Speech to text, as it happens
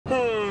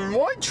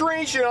What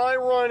tree should I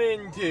run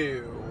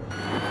into?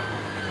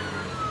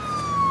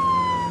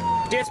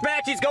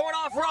 Dispatch, he's going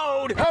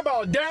off-road! How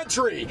about that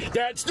tree?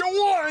 That's the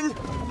one!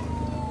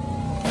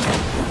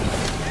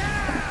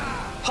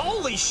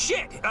 Holy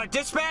shit!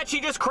 Dispatch,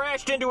 he just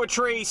crashed into a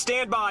tree.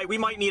 Stand by, we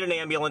might need an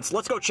ambulance.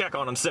 Let's go check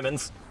on him,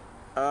 Simmons.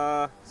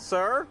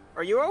 Sir?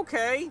 Are you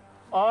okay?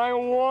 I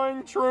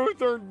won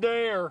truth or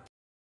dare.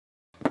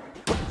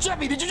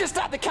 Jeffy, did you just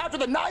stab the couch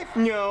with a knife?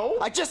 No.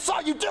 I just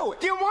saw you do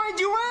it. Then why'd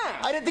you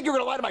ask? I didn't think you were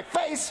gonna lie to my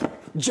face.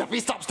 Jeffy,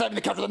 stop stabbing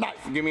the couch with a knife.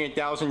 Give me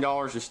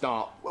 $1,000 to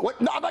stop.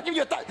 What? No, I'm not giving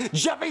you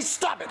Jeffy,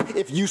 stop it.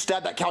 If you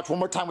stab that couch one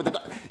more time with a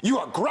knife, you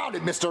are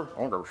grounded, mister.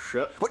 I don't give a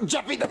shit. What,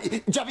 Jeffy,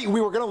 we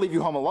were gonna leave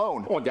you home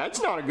alone. Well,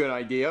 that's not a good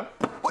idea.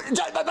 What,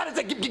 that is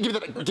it.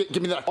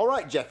 Give me that. All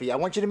right, Jeffy, I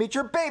want you to meet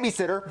your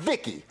babysitter,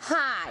 Vicky.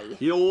 Hi.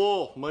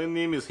 Hello, my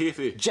name is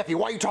Jeffy. Jeffy,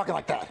 why are you talking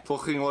like that?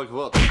 Talking like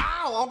what?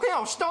 Ow, okay,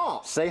 I'll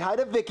stop. Say hi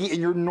to Vicky in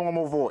your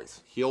normal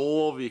voice.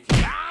 Hello, Vicky.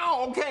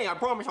 Ow, okay, I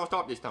promise I'll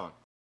stop this time.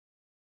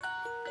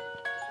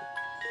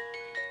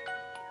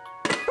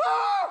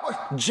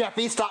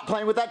 Jeffy, stop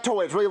playing with that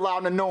toy. It's really loud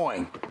and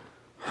annoying.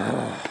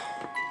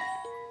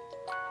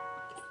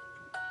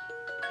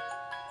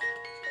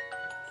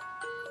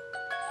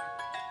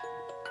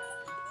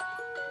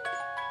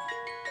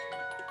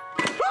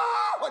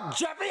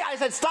 Jeffy, I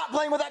said stop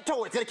playing with that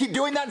toy. It's gonna keep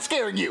doing that and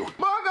scaring you.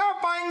 But I gotta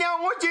find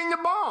out what's in the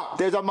box.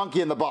 There's a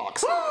monkey in the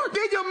box.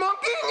 There's a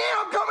monkey in there.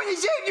 I'm coming to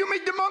save you,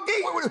 Mr.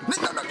 Monkey.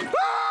 No.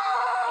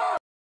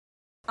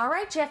 All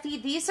right, Jeffy,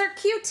 these are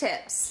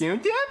Q-tips.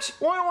 Q-tips?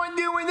 What do I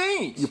do with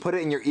these? You put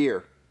it in your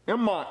ear.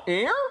 In my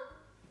ear?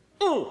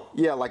 Oh.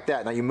 Yeah, like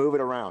that. Now you move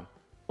it around.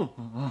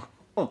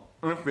 Oh,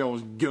 that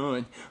feels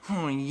good.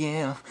 Oh,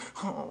 yeah.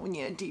 Oh,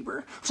 yeah,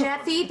 deeper.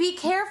 Jeffy, be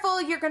careful.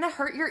 You're going to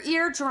hurt your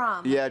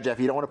eardrum. Yeah, Jeff,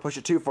 you don't want to push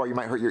it too far. You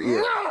might hurt your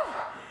ear.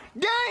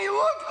 Daddy,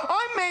 look!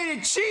 I made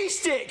a cheese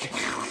stick!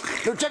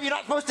 No, Jeff, you're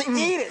not supposed to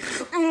eat it!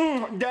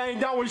 Daddy,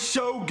 that was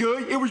so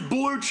good. It was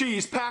blue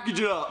cheese. Package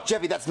it up.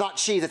 Jeffy, that's not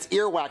cheese. It's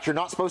earwax. You're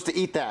not supposed to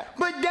eat that.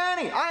 But,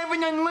 Daddy, I have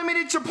an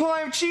unlimited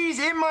supply of cheese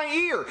in my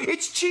ear.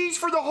 It's cheese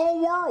for the whole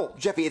world.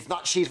 Jeffy, it's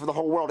not cheese for the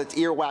whole world. It's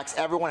earwax.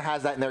 Everyone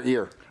has that in their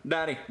ear.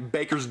 Daddy,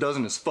 Baker's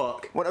dozen is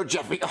fuck. What? Oh,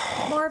 Jeffy.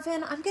 Oh.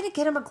 Marvin, I'm going to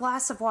get him a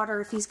glass of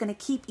water if he's going to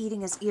keep eating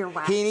his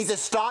earwax. He needs to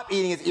stop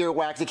eating his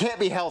earwax. It can't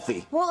be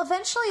healthy. Well,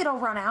 eventually it'll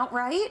run out,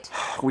 right?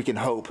 We can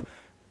hope.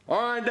 All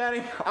right,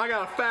 Daddy, I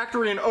got a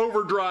factory in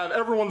overdrive.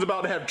 Everyone's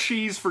about to have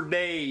cheese for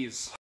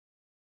days.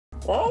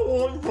 I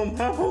want some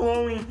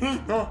pepperoni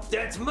pizza.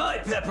 That's my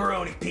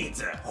pepperoni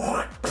pizza.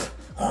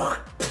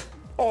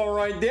 All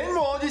right, then,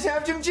 well, I'll just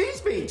have some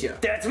cheese pizza.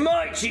 That's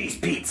my cheese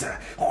pizza.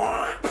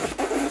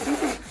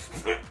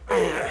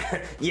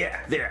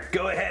 Yeah, there.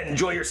 Go ahead and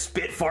enjoy your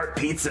spit fart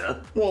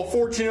pizza. Well,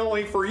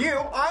 fortunately for you,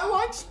 I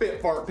like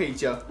spit fart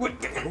pizza. No,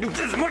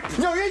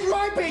 it's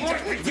my pizza.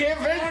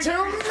 Give it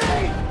to me.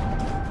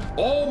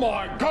 Oh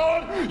my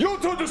god! You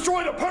two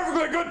destroyed a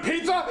perfectly good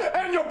pizza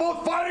and you're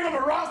both fighting on the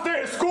last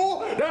day of school?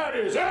 That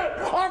is it!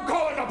 I'm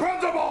calling the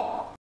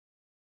principal!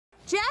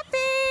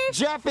 Jeffy!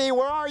 Jeffy,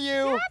 where are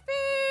you?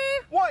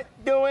 Jeffy! What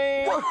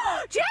doing?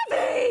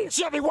 Jeffy!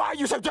 Jeffy, why are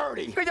you so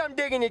dirty? Because I'm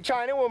digging in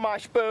China with my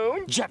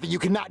spoon. Jeffy, you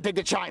cannot dig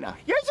to China.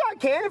 Yes, I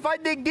can. If I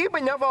dig deep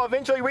enough, I'll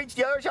eventually reach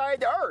the other side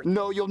of the earth.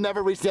 No, you'll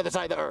never reach the other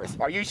side of the earth.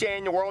 Are you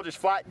saying the world is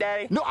flat,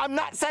 Daddy? No, I'm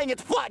not saying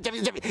it's flat,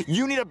 Jeffy.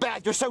 You need a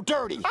bath. You're so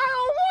dirty. I don't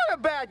want a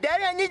bath,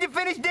 Daddy. I need to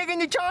finish digging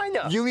to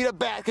China. You need a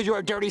bath because you're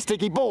a dirty,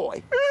 stinky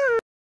boy.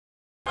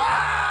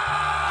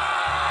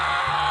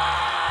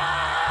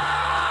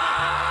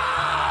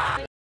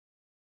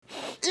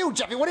 Ew,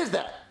 Jeffy, what is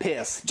that?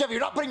 Piss. Jeffy, you're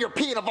not putting your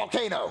pee in a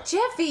volcano.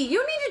 Jeffy, you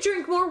need to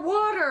drink more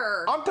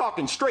water. I'm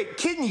talking straight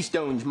kidney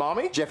stones,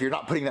 Mommy. Jeffy, you're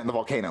not putting that in the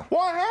volcano.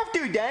 Well, I have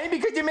to, Daddy,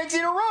 because it makes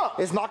it erupt.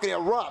 It's not going to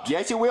erupt.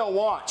 Yes, it will.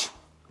 Watch.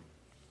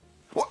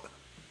 What?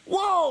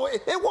 Whoa,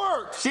 it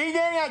worked. See,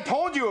 Daddy, I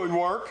told you it would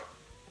work.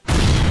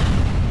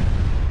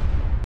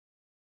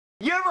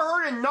 You ever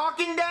heard of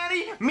knocking,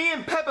 Daddy? Me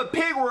and Peppa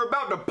Pig were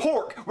about to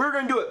pork. We were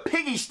going to do it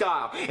piggy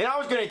style. And I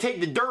was going to take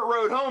the dirt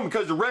road home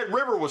because the Red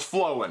River was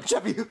flowing.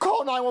 Jeffy,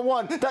 call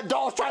 911. That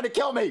doll's trying to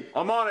kill me.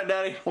 I'm on it,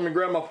 Daddy. Let me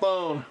grab my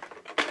phone.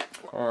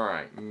 All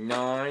right,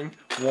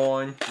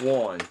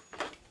 911.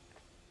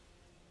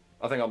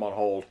 I think I'm on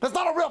hold. That's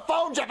not a real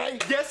phone, Jeffy.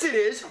 Yes, it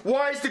is.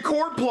 Why is the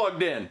cord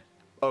plugged in?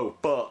 Oh,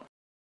 fuck.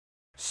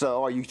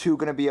 So, are you two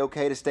going to be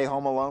okay to stay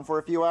home alone for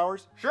a few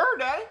hours? Sure,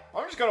 Daddy.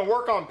 I'm just going to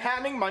work on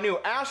patenting my new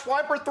Ass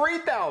Wiper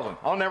 3000.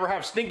 I'll never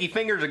have stinky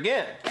fingers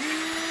again.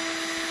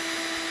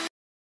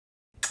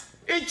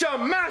 It's a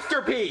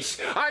masterpiece.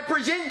 I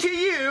present to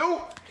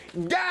you,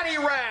 Daddy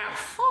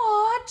Raph.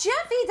 Aw,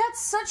 Jeffy, that's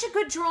such a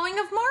good drawing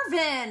of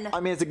Marvin. I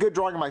mean, it's a good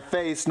drawing of my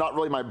face, not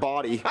really my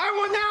body. I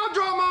will now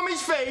draw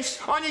Mommy's face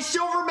on a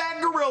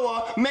silverback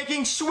gorilla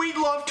making sweet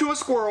love to a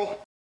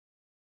squirrel.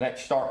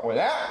 Let's start with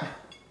that.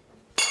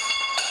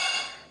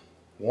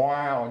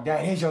 Wow,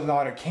 that is a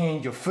lot of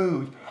cans of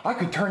food. I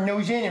could turn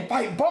those in and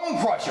fight Bone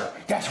Crusher.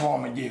 That's what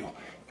I'm gonna do.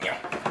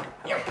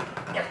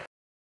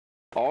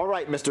 All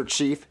right, Mr.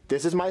 Chief.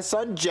 This is my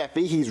son,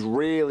 Jeffy. He's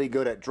really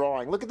good at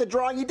drawing. Look at the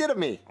drawing he did of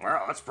me.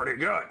 Well, that's pretty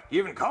good. He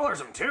even colors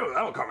them, too.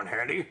 That'll come in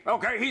handy.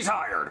 Okay, he's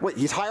hired. Wait,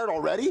 he's hired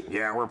already?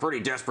 Yeah, we're pretty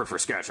desperate for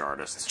sketch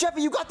artists.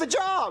 Jeffy, you got the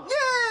job!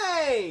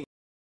 Yay!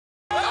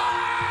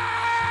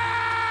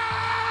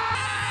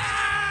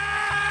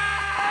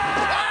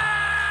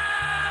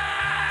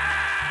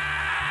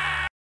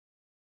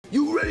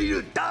 You ready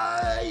to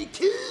die,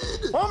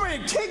 kid? I'm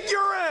gonna kick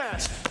your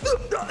ass!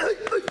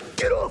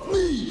 Get off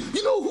me!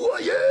 You know who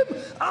I am?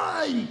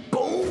 I'm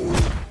Bone.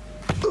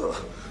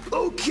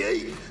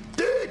 Okay,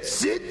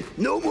 that's it.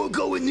 No more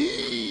going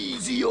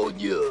easy on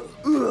you.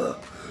 All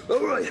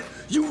right,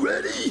 you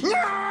ready?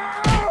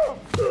 No!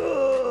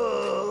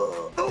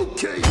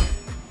 Okay.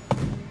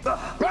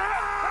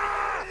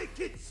 Hey,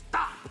 kid,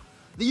 stop.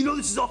 You know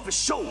this is off a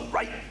show,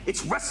 right?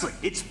 It's wrestling.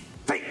 It's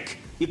fake.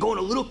 You're going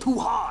a little too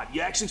hard.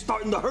 You're actually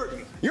starting to hurt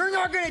me. You're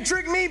not gonna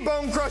trick me,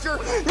 Bone Crusher!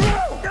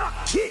 No!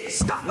 Ah, kid,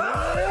 stop.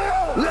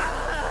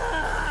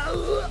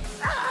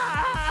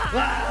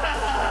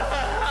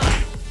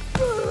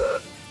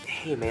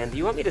 Hey man, do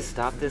you want me to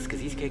stop this?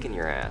 Cause he's kicking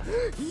your ass.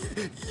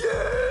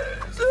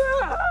 Yes.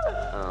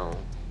 Oh.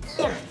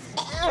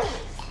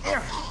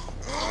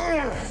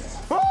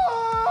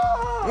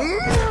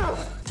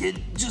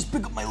 Kid, just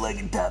pick up my leg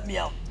and tap me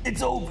out.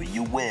 It's over.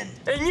 You win.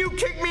 And you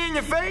kick me in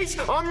the face?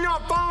 I'm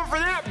not falling for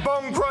that,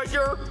 Bone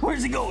Crusher!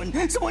 Where's he going?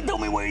 Someone tell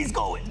me where he's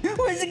going.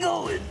 Where's he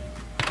going?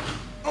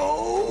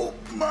 Oh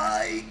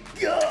my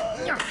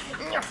God!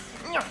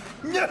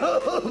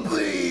 No,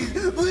 please,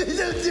 please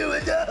don't do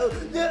it. No,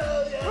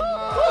 no,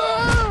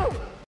 no.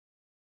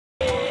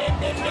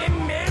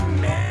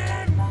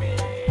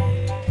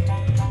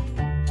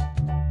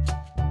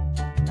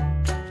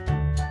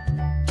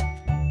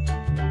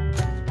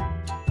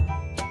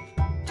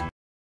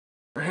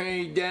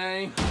 Hey,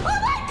 Danny. Oh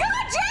my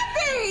God,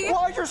 Jeffy!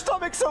 Why is your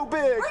stomach so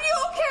big? Are you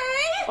okay?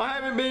 I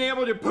haven't been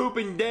able to poop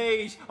in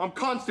days. I'm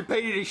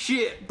constipated as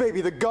shit.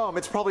 Baby, the gum.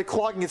 It's probably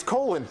clogging his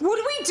colon. What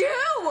do we do?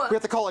 We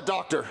have to call a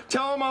doctor.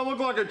 Tell him I look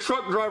like a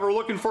truck driver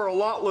looking for a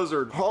lot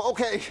lizard. Oh,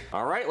 okay.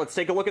 All right, let's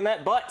take a look in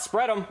that butt.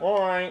 Spread them. All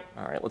right.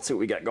 All right, let's see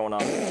what we got going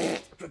on.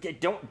 Okay,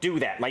 don't do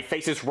that. My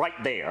face is right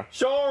there.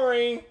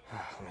 Sorry.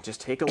 Let me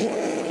just take a look.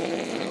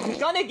 I'm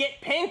gonna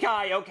get pink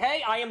eye,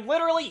 okay? I am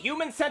literally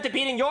human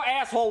centipeding your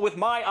asshole with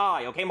my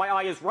eye, okay? My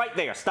eye is right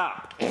there.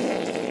 Stop.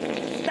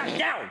 Stop.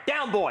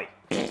 Down, boy.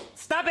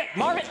 Stop it.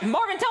 Marvin,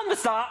 tell him to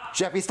stop.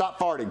 Jeffy, stop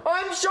farting.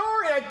 I'm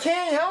sorry. I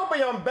can't help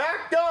it. I'm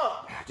backed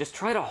up. Just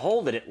try to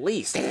hold it at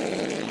least.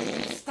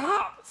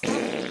 Stop.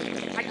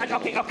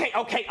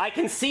 Okay. I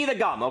can see the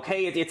gum,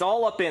 okay? It's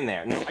all up in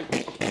there.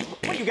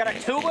 What, you got a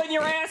tuba in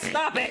your ass?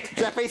 Stop it.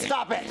 Jeffy,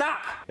 stop it.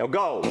 Stop. Now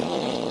go.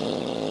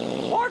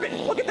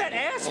 Marvin, look at that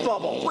ass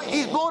bubble. Wait,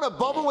 he's blowing a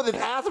bubble with his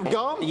ass of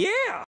gum?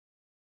 Yeah.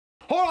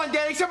 Hold on,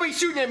 Daddy. Somebody's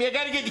shooting at me. I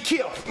gotta get the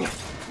kill.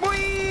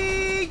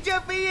 Whee!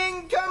 Jeffy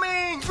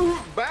incoming!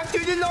 Back to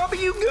the lobby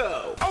you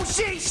go. Oh,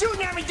 shit. He's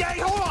shooting at me, Daddy.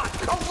 Hold on.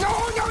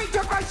 Oh, no. He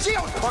took my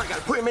shield. Oh, I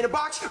gotta put him in a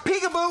box.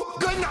 Peekaboo.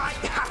 Good night.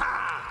 Ha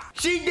ha.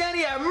 See,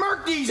 Daddy, I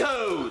murked these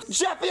hoes.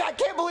 Jeffy, I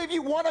can't believe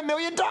you won $1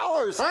 million.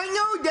 I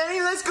know, Daddy.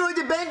 Let's go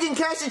to the bank and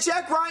cash a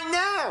check right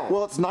now.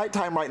 Well, it's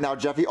nighttime right now,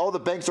 Jeffy. All the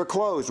banks are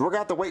closed. We're gonna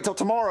have to wait till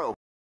tomorrow.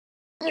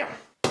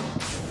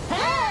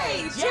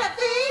 Hey,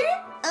 Jeffy!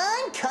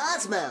 I'm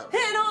Cosmo.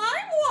 And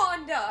I'm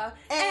Wanda.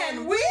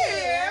 And we're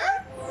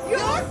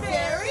your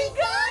fairy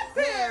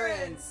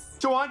godparents.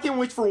 So I can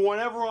wish for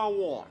whatever I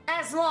want.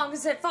 As long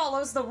as it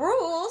follows the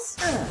rules.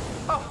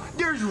 Oh,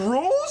 there's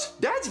rules?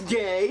 That's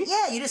gay.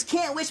 Yeah, you just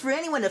can't wish for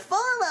anyone to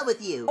fall in love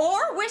with you.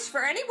 Or wish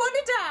for anyone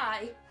to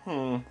die.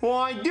 Well,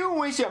 I do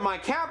wish that my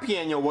cat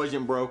piano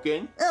wasn't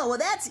broken. Oh, well,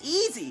 that's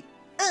easy.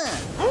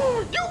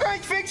 You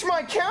guys fixed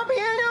my cat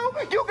piano?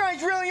 You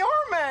guys really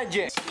are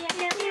magic.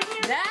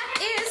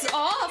 That is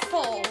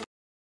awful.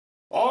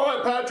 All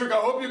right, Patrick, I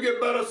hope you get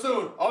better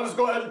soon. I'll just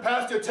go ahead and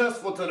pass your test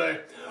for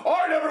today. All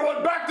right,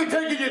 everyone, back to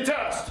taking your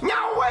test.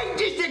 Now wait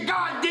just a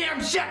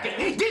goddamn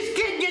second. This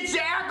kid gets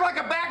to act like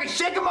a bag of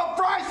shake-em-up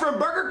fries from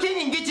Burger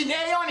King and gets an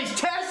A on his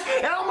test,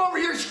 and I'm over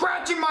here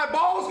scratching my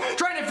balls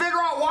trying to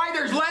figure out why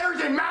there's letters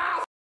in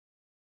math.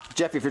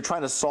 Jeffy, if you're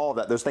trying to solve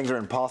that, those things are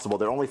impossible.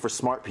 They're only for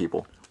smart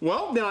people.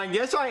 Well, then I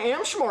guess I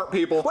am smart,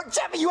 people. What,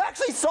 Jeffy, you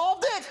actually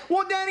solved it?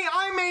 Well, Daddy,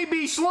 I may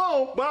be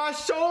slow, but I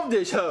solved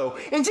this hoe.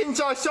 And since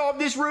I solved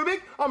this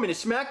Rubik, I'm gonna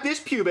smack this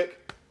pubic.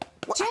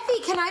 Jeffy,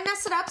 can I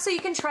mess it up so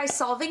you can try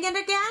solving it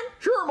again?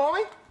 Sure,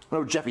 Mommy.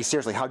 No, Jeffy,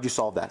 seriously, how'd you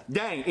solve that?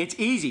 Dang, it's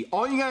easy.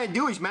 All you gotta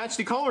do is match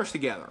the colors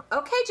together.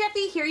 Okay,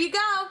 Jeffy, here you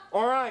go.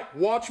 All right,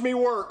 watch me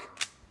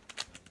work.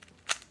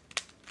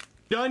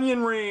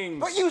 Onion rings.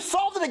 But you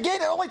solved it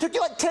again. It only took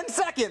you like 10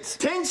 seconds.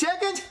 10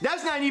 seconds?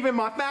 That's not even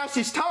my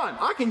fastest time.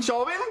 I can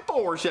solve it in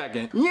 4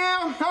 seconds.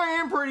 Yeah, I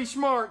am pretty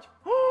smart.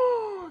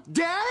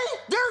 Daddy,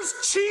 there's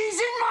cheese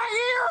in my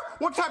ear?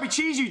 What type of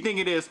cheese do you think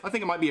it is? I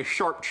think it might be a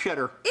sharp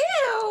cheddar.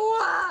 Ew!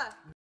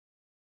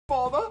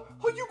 Father,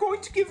 are you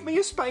going to give me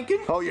a spanking?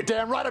 Oh, you're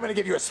damn right I'm gonna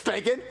give you a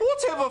spanking.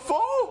 Whatever for?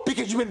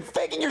 Because you've been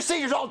faking your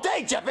seizures all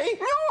day, Jeffy.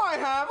 No, I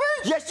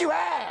haven't. Yes, you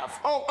have.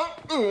 Oh,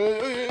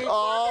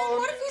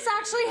 What if he's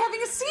actually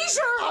having a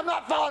seizure? I'm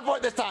not falling for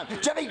it this time.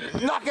 Jeffy,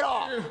 knock it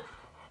off.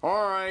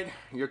 all right,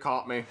 you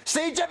caught me.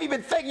 See, Jeffy, you've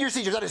been faking your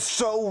seizures. That is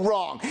so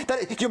wrong.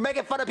 You're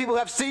making fun of people who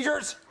have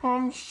seizures?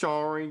 I'm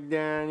sorry,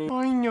 Daddy.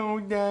 I know,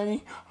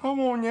 Daddy. I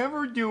won't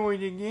ever do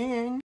it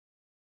again.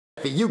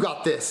 Jeffy, you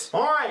got this.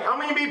 All right, I'm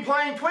going to be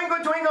playing Twinkle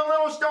Twinkle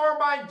Little Star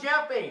by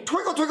Jeffy.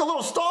 Twinkle, twinkle,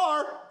 little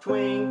star.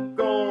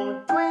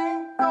 Twinkle,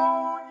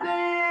 twinkle,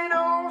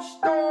 little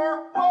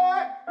star,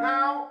 what,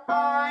 how,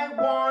 I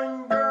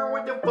wonder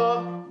what the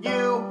fuck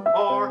you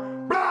are.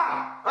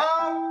 Blah!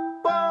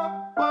 Up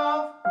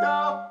above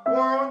the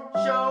world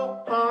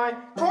so high.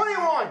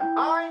 21,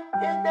 I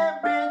hit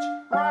that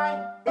bitch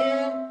right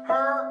in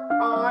her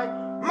eye.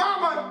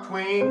 Mama,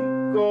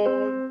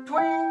 twinkle,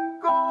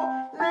 twinkle,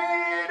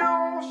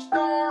 little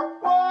star,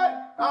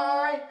 what,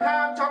 I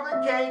have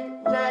chocolate cake,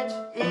 let's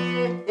eat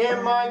it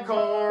in my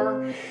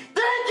car.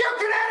 Thank you,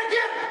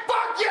 Connecticut!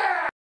 Fuck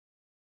yeah!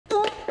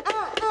 Go in,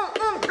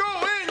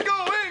 go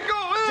in, go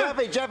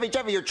in!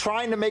 Jeffy, you're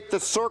trying to make the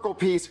circle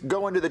piece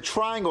go into the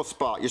triangle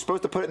spot. You're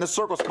supposed to put it in the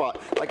circle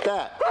spot, like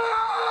that.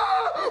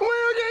 Ah!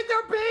 Where did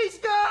the piece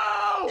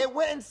go? It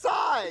went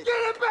inside.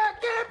 Get it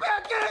back, get it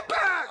back, get it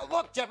back!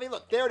 Look, Jeffy,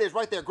 look. There it is,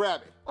 right there.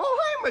 Grab it. Oh,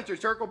 hey, Mr.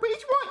 Circle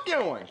Piece, what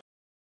doing?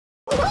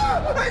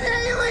 Ah, an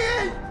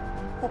alien!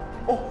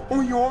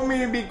 Oh, you want me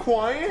to be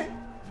quiet?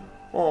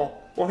 Oh,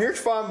 well, here's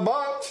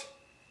 $5.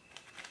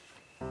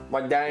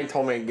 My daddy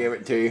told me to give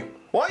it to you.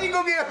 Why don't you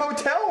go get a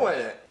hotel with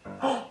it?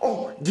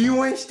 Oh, do you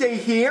want to stay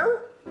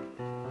here?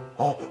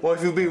 Oh, well,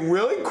 if you'll be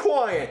really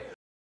quiet.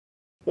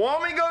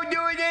 Want me to go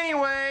do it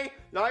anyway?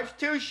 Life's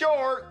too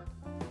short.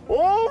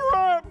 All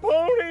right,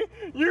 Pony.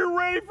 You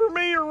ready for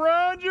me to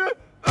ride you?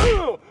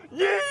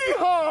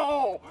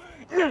 Yeehaw!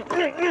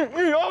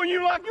 Oh,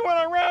 you like it when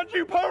I ride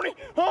you, Pony?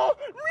 Huh?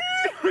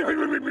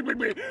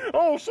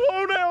 Oh,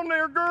 slow down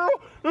there, girl.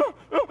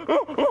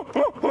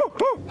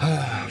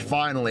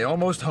 Finally,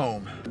 almost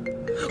home.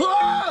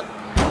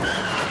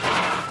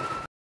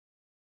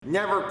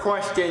 Never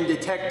question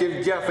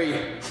Detective Jeffy.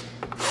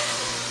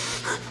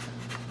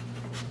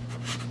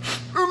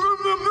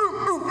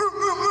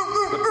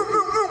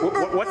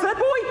 What's that,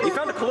 boy? You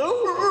found a clue?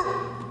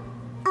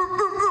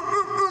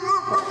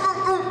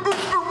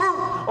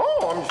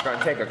 Oh, I'm just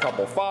gonna take a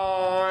couple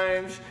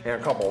 5s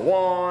and a couple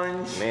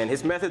 1s. Man,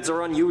 his methods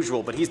are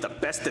unusual, but he's the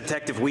best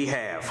detective we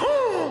have.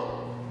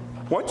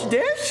 What's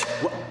this?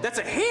 What? That's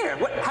a hair.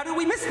 What? How did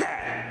we miss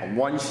that? I'm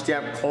one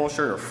step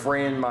closer to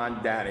freeing my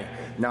daddy.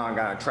 Now I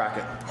gotta track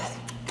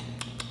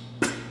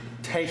it.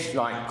 Tastes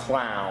like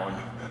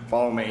clown.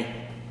 Follow me.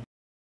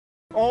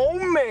 Oh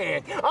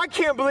man, I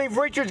can't believe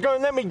Richard's gonna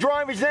let me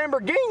drive his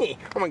Lamborghini.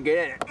 I'm gonna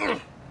get in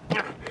it.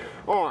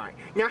 All right,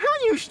 now how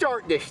do you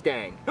start this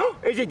thing?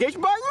 Is it this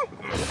button?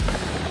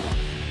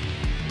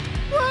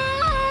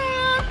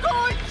 Ah, I'm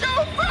going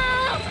so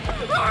fast!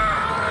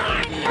 Ah!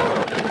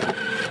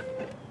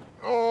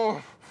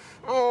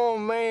 Oh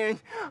man,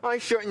 I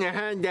shouldn't have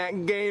had that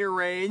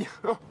Gatorade.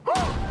 Oh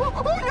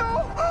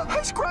no,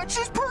 I scratched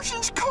this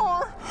person's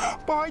car,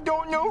 but I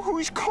don't know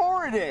whose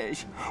car it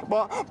is.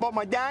 But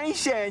my daddy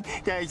said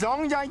that as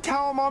long as I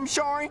tell them I'm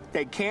sorry,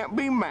 they can't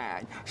be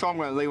mad. So I'm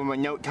gonna leave them a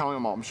note telling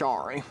them I'm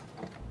sorry.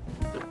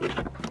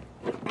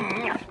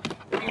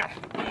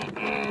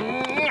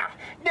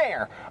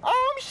 There,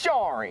 I'm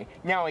sorry.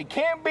 Now he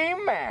can't be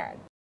mad.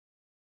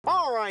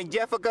 All right,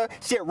 Jessica,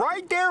 sit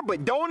right there,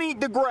 but don't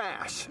eat the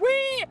grass.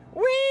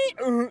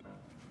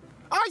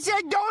 I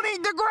said don't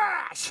eat the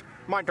grass.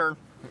 My turn.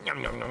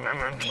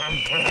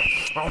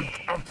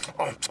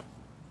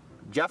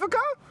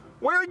 Jessica,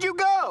 where'd you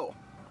go?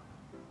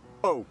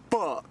 Oh,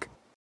 fuck.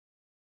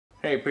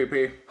 Hey,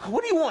 PP.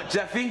 What do you want,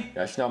 Jeffy?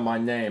 That's not my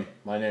name.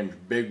 My name's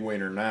Big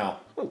Winner now.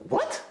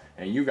 What?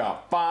 And you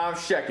got 5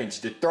 seconds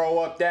to throw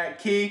up that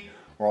key,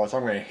 or else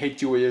I'm gonna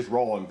hit you with this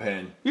rolling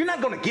pin. You're not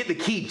gonna get the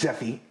key,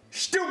 Jeffy.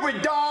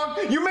 Stupid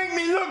dog! You make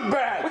me look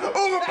bad!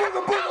 Ooga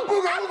booga booga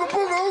booga ooga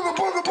booga ooga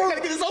booga booga!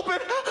 Gotta get this open!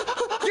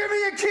 Give me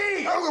a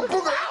key! Ooga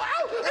booga! Ow,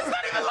 ow! It's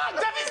not even locked,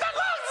 Jeffy! It's not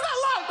locked! It's not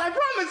locked! I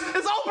promise!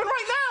 It's open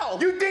right now!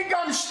 You think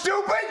I'm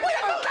stupid?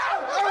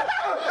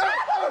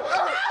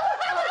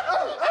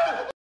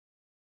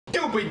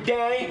 Stupid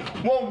daddy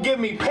won't give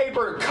me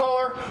paper to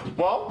color.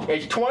 Well,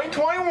 it's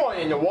 2021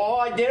 and the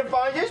wall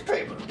identifies this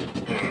paper.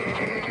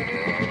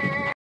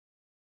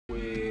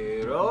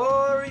 Where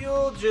are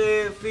you,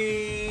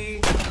 Jeffy?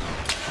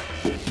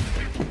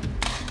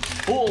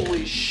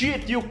 Holy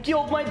shit, you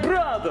killed my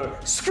brother!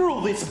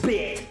 Screw this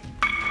bit!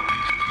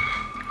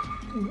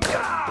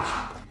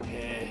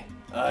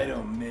 I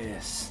don't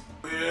miss.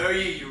 Where are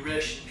you, you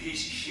Russian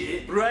piece of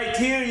shit? Right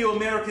here, you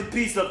American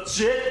piece of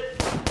shit!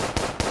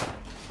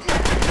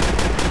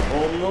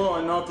 Oh no,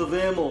 I'm out of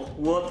ammo.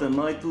 What am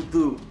I to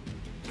do?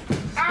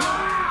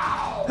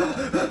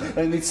 Ow!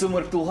 I need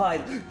somewhere to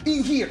hide.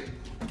 In here!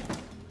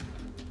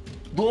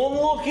 Don't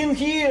look in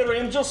here,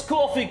 I'm just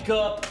coffee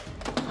cup.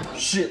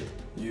 Shit,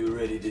 You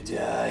ready to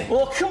die?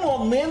 Oh, come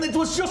on, man. It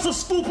was just a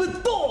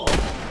stupid dog.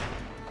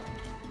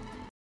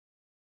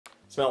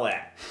 Smell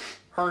that.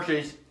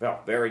 Hershey's. Oh,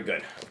 very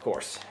good, of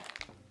course.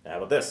 How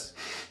about this?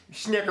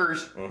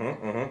 Snickers.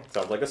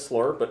 Sounds like a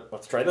slur, but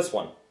let's try this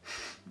one.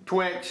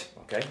 Twix.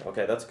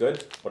 Okay, that's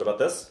good. What about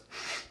this?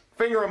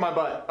 Finger in my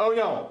butt. Oh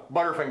no,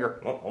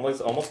 Butterfinger.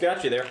 Oh, almost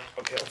got you there.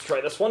 Okay, let's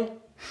try this one.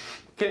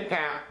 Kit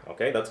Kat.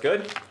 Okay, that's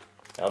good.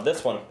 Now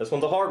this one. This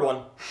one's a hard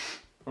one.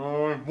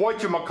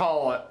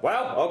 Whatchamacallit.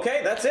 Wow,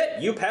 okay, that's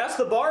it. You passed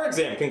the bar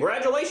exam.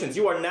 Congratulations,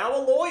 you are now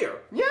a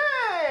lawyer.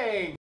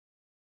 Yay!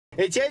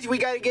 It says we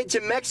gotta get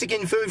some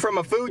Mexican food from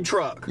a food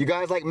truck. You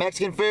guys like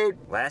Mexican food?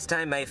 Last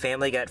time my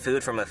family got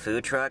food from a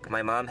food truck,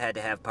 my mom had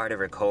to have part of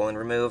her colon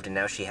removed, and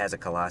now she has a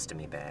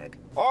colostomy bag.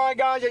 Alright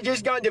guys, I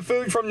just got the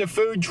food from the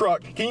food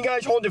truck. Can you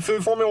guys hold the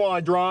food for me while I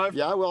drive?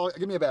 Yeah, well,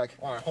 give me a bag.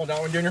 Alright, hold that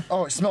one, Junior.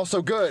 Oh, it smells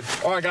so good.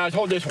 Alright guys,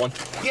 hold this one.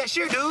 Yeah,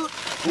 sure, dude.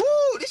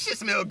 Woo, this shit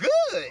smell good.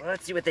 Well,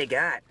 let's see what they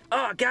got.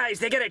 Oh, guys,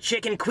 they got a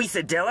chicken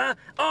quesadilla.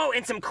 Oh,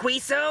 and some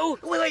queso.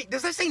 Wait,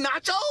 does that say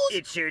nachos?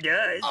 It sure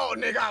does. Oh,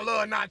 nigga, I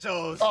love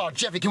nachos. Oh,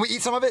 Jeffy, can we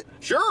eat some of it?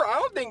 Sure, I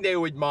don't think they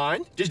would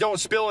mind. Just don't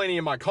spill any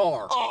in my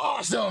car. Oh,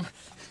 awesome.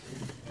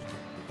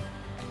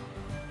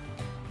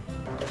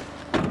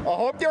 I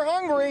hope they're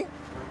hungry.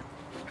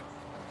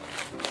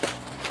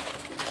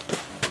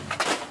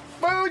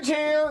 Food's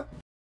here.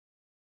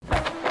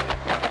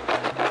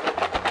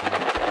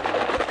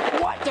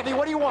 What, Jeffy,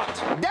 what do you want?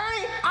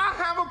 Daddy, I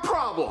have a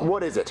problem.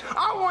 What is it?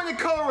 I wanted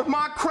to color with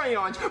my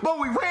crayons, but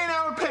we ran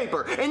out of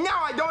paper, and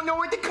now I don't know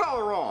what to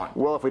color on.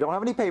 Well, if we don't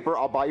have any paper,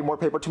 I'll buy you more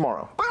paper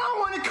tomorrow. But I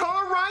want to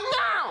color right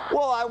now.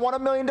 Well, I want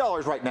 $1 million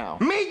right now.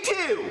 Me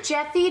too.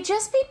 Jeffy,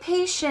 just be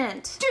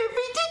patient.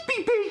 Jeffy, just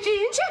be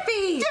patient.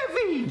 Jeffy!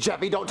 Jeffy!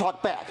 Jeffy, don't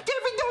talk back.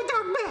 Jeffy, don't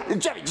talk back.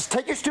 Jeffy, just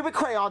take your stupid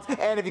crayons,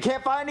 and if you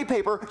can't find any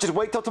paper, just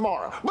wait till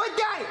tomorrow. But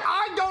Daddy,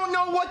 I don't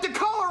know what to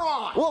color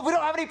on. Well, if we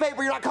don't have any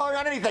paper, you're not coloring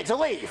on anything, so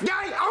leave.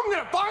 Daddy, I'm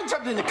going to find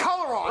something to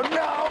color on.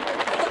 No!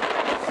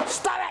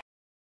 Stop it!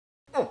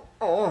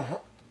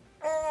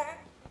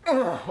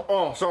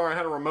 Oh, sorry, I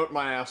had to remote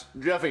my ass.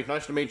 Jeffy,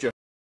 nice to meet you.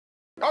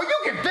 Oh,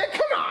 you can fit?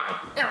 Come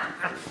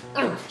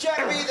on.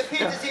 Jeffy, the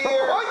pizza's here.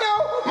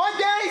 Oh, no, my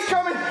daddy's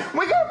coming.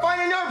 We got to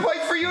find another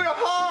place for you to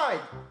hide.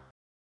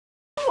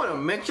 I want to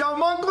mix out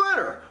my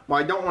glitter. But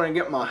I don't want to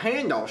get my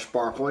hand all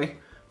sparkly.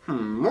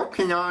 What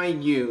can I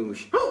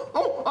use?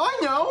 Oh, I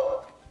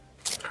know.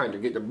 Trying to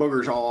get the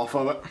boogers all off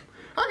of it.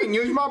 I can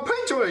use my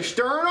pencil to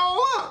stir it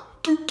all up.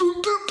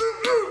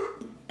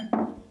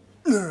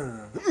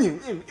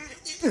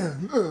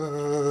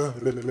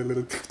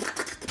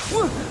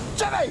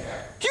 Jeffy!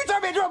 You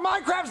turned me into a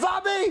Minecraft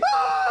zombie!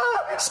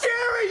 Ah!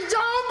 Scary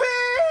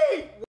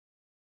zombie!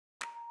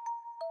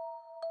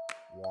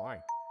 Why?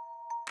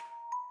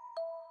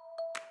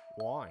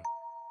 Why?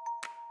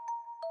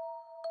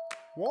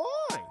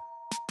 Why?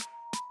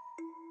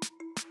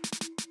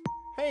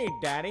 Hey,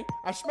 Daddy,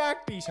 I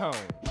smacked these homes.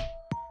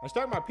 I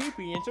stuck my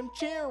pee-pee in some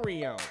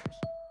Cheerios.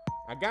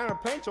 I got a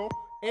pencil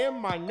in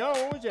my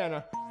nose and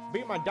I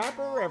beat my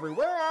diaper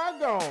everywhere I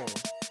go.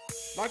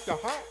 Like a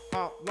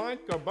hop, like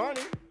a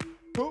bunny.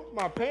 Poop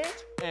my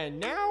pants and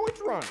now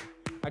it's running.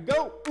 I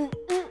go,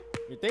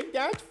 You think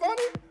that's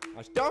funny?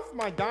 I stuffed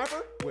my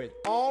diaper with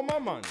all my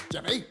money.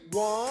 Jeffy?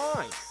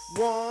 Why?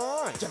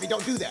 Why? Jeffy,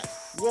 don't do that.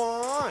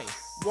 Why?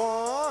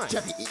 Why?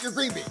 Jeffy, eat your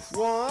green beans.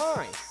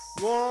 Why?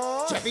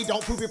 Why? Jeffy,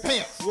 don't poop your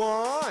pants.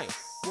 Why?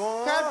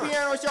 Why? Cut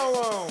piano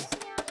solo.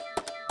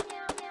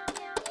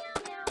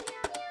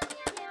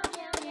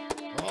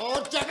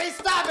 Oh, Jeffy,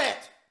 stop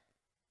it!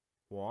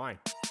 Why?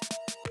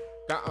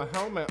 Got a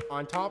helmet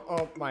on top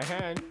of my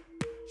head.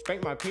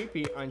 Spanked my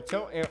pee-pee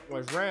until it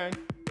was red.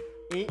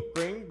 Eat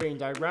green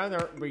beans, I'd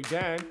rather be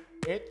dead.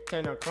 It's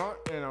 10 o'clock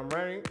and I'm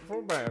ready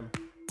for bed.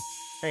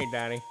 Hey,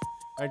 Daddy.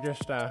 I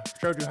just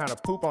showed you how to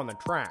poop on the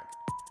track.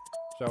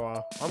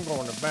 So, I'm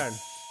going to bed.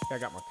 I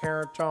got my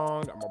carrots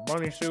on, got my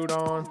bunny suit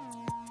on.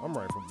 I'm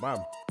ready for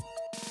bed.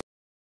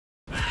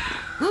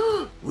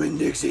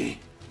 Winn-Dixie.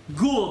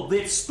 Good,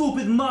 that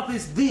stupid mop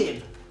is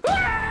dead.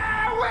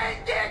 Ah,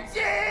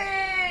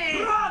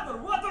 Winn-Dixie! Brother,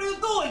 what are you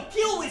doing?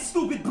 Kill this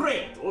stupid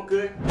brain.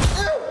 Okay.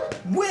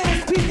 Where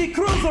is P.T.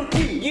 Cruiser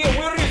key? Yeah,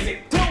 where is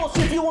it? Tell us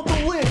if you want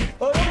to live.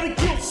 I already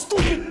killed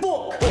stupid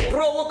dog. Oh,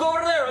 bro, look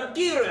over there on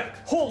Kirek.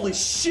 Holy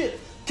shit.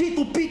 Key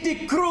to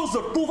P.T.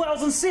 Cruiser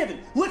 2007.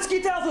 Let's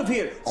get out of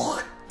here.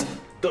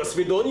 До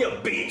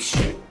свидания,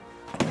 bitch.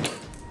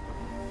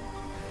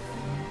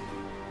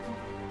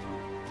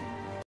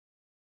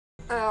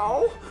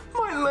 Ow,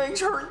 my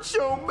legs hurt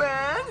so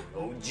bad.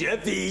 Oh,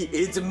 Jeffy,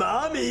 it's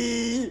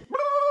Mommy.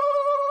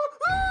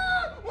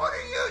 What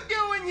are you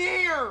doing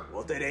here?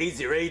 Well, today's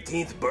your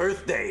 18th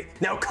birthday.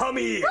 Now come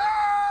here.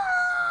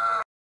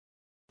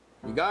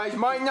 You guys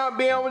might not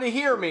be able to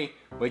hear me,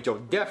 but you'll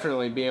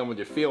definitely be able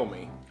to feel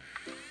me.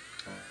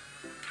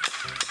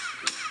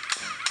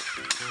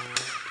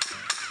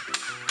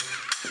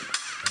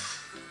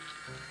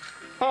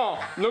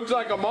 Huh, looks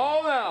like I'm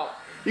all out.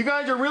 You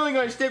guys are really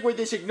gonna stick with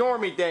this ignore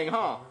me thing,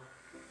 huh?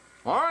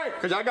 Alright,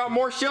 because I got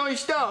more silly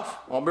stuff.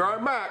 I'll be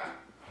right back.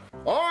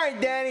 Alright,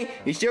 Daddy,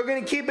 you still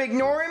gonna keep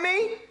ignoring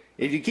me?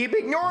 If you keep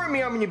ignoring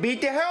me, I'm gonna beat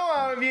the hell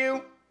out of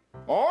you.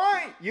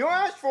 Alright, you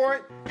asked for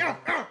it.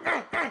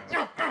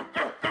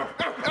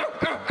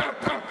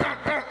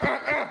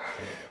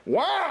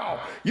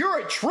 Wow, you're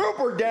a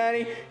trooper,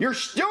 Daddy. You're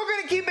still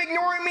gonna keep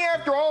ignoring me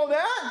after all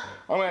that?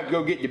 I'm gonna have to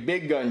go get the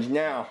big guns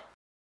now.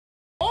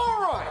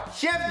 Alright,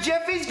 Chef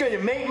Jeffy's gonna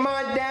make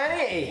my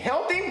daddy a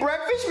healthy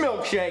breakfast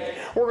milkshake.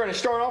 We're gonna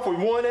start off with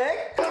 1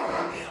 egg,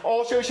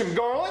 also some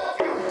garlic.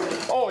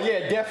 Oh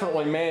yeah,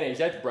 definitely mayonnaise,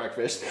 that's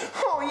breakfast.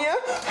 Oh yeah,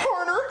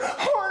 harder,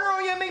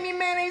 oh yeah, make me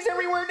mayonnaise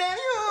everywhere,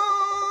 Daddy.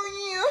 Oh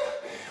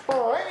yeah.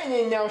 Alright, and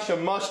then now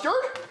some mustard.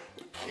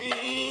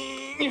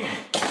 And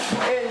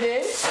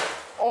then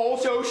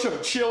also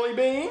some chili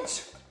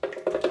beans.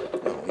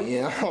 Oh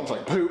yeah, sounds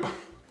like poop.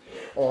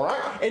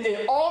 Alright, and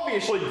then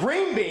obviously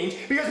green beans,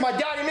 because my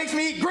daddy makes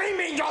me eat green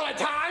beans all the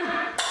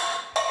time.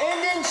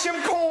 And then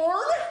some corn.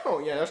 Oh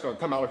yeah, that's gonna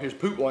come out of his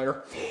poop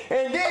later.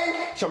 And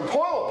then some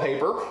toilet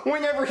paper.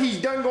 Whenever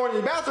he's done going to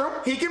the bathroom,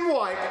 he can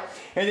wipe.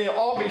 And then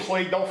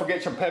obviously, don't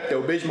forget some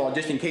Pepto-Bismol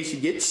just in case he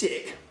gets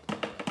sick.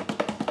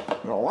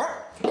 Alright,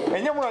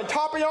 and then we're gonna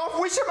top it off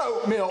with some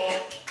oat milk.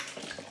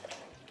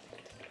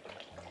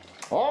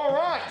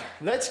 Alright,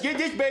 let's get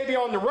this baby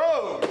on the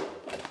road.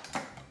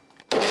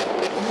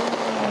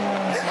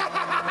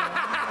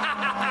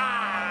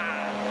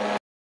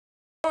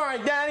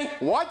 Alright, Daddy,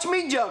 watch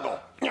me juggle.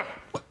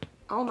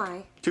 Oh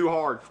my. Too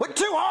hard. What,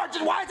 too hard?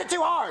 Why is it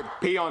too hard?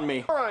 Pee on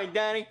me. Alright,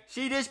 Daddy,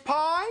 see this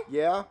pie?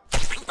 Yeah.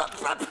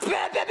 Why does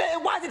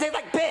it taste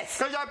like piss?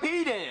 Because I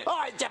peed in it.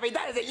 Alright, Jeffy,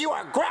 that is it. You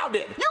are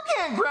grounded. You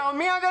can't ground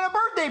me. I got a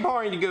birthday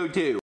party to go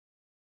to.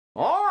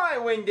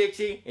 Alright,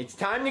 Winn-Dixie, it's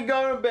time to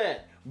go to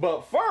bed.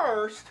 But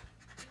first...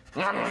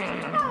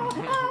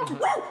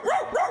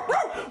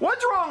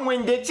 What's wrong,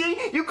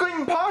 Winn-Dixie? You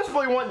couldn't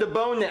possibly want the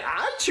bone that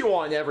I chew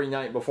on every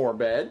night before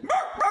bed.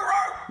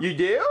 You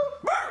do?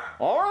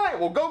 Alright,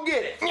 well go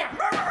get it.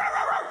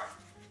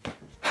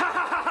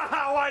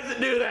 Why does it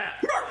do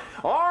that?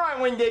 Alright,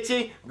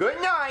 Winn-Dixie,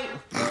 good night.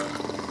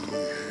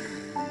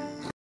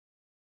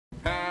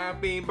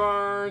 Happy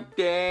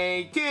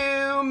birthday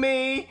to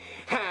me.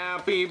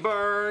 Happy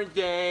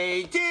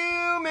birthday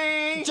to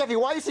me. Jeffy,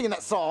 why are you singing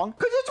that song?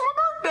 Because it's my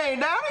birthday,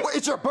 Daddy. Well,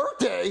 it's your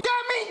birthday?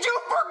 That means you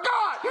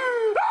forgot.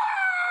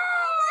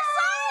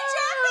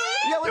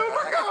 Yeah, You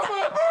forgot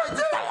my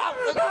birthday.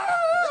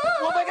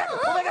 We'll make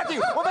it up to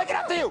you. We'll make it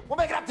up to you. We'll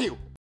make it up to you.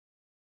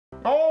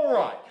 All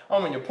right,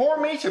 I'm going to pour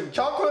me some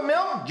chocolate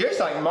milk just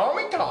like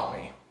Mommy taught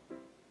me.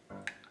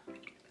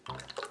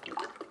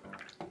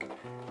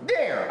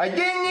 There, I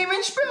didn't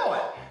even spill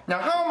it. Now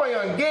how am I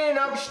going to get it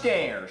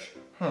upstairs?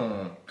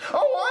 Oh,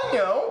 I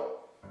know.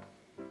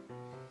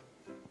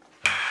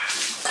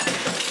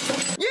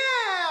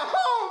 Yeah,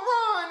 home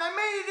run! I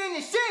made it in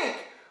the sink.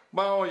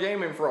 But I was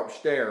aiming for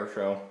upstairs,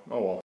 so,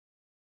 oh well.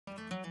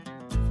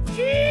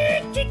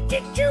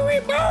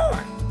 Chewy boy!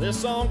 This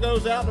song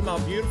goes out to my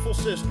beautiful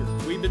sister.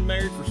 We've been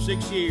married for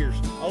 6 years.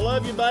 I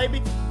love you,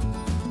 baby.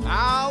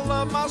 I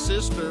love my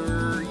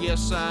sister,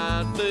 yes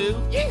I do.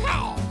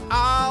 Yeehaw!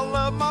 I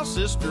love my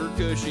sister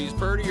cause she's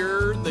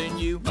prettier than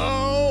you.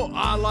 Oh,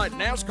 I like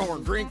NASCAR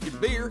and drinking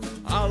beer.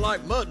 I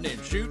like mudding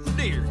and shooting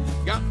deer.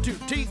 Got 2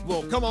 teeth,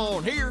 well come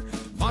on here.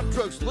 My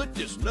truck's lit,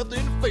 just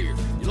nothing to fear.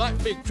 You like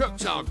big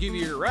trucks, I'll give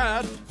you a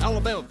ride.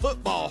 Alabama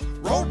football,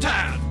 roll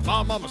tide.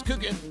 My mama's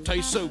cooking,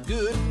 tastes so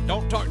good.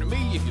 Don't talk to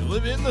me if you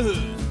live in the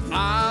hood.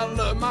 I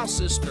love my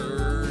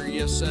sister,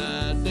 yes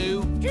I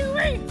do.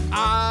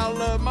 I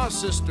love my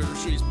sister,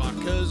 she's my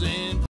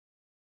cousin.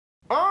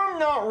 I'm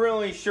not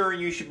really sure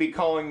you should be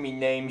calling me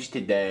names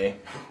today.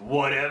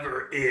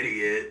 Whatever,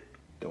 idiot.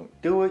 Don't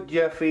do it,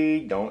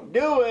 Jeffy. Don't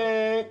do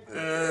it.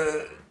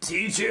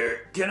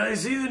 Teacher, can I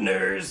see the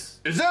nurse?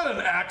 Is that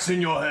an axe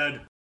in your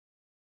head?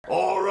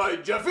 All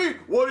right, Jeffy,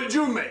 what did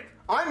you make?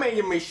 I made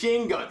a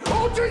machine gun.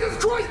 Oh, Jesus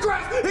Christ,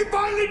 Grass! He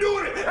finally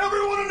doing it!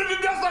 Everyone under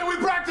the desk like we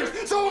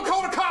practiced! Someone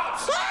call the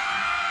cops!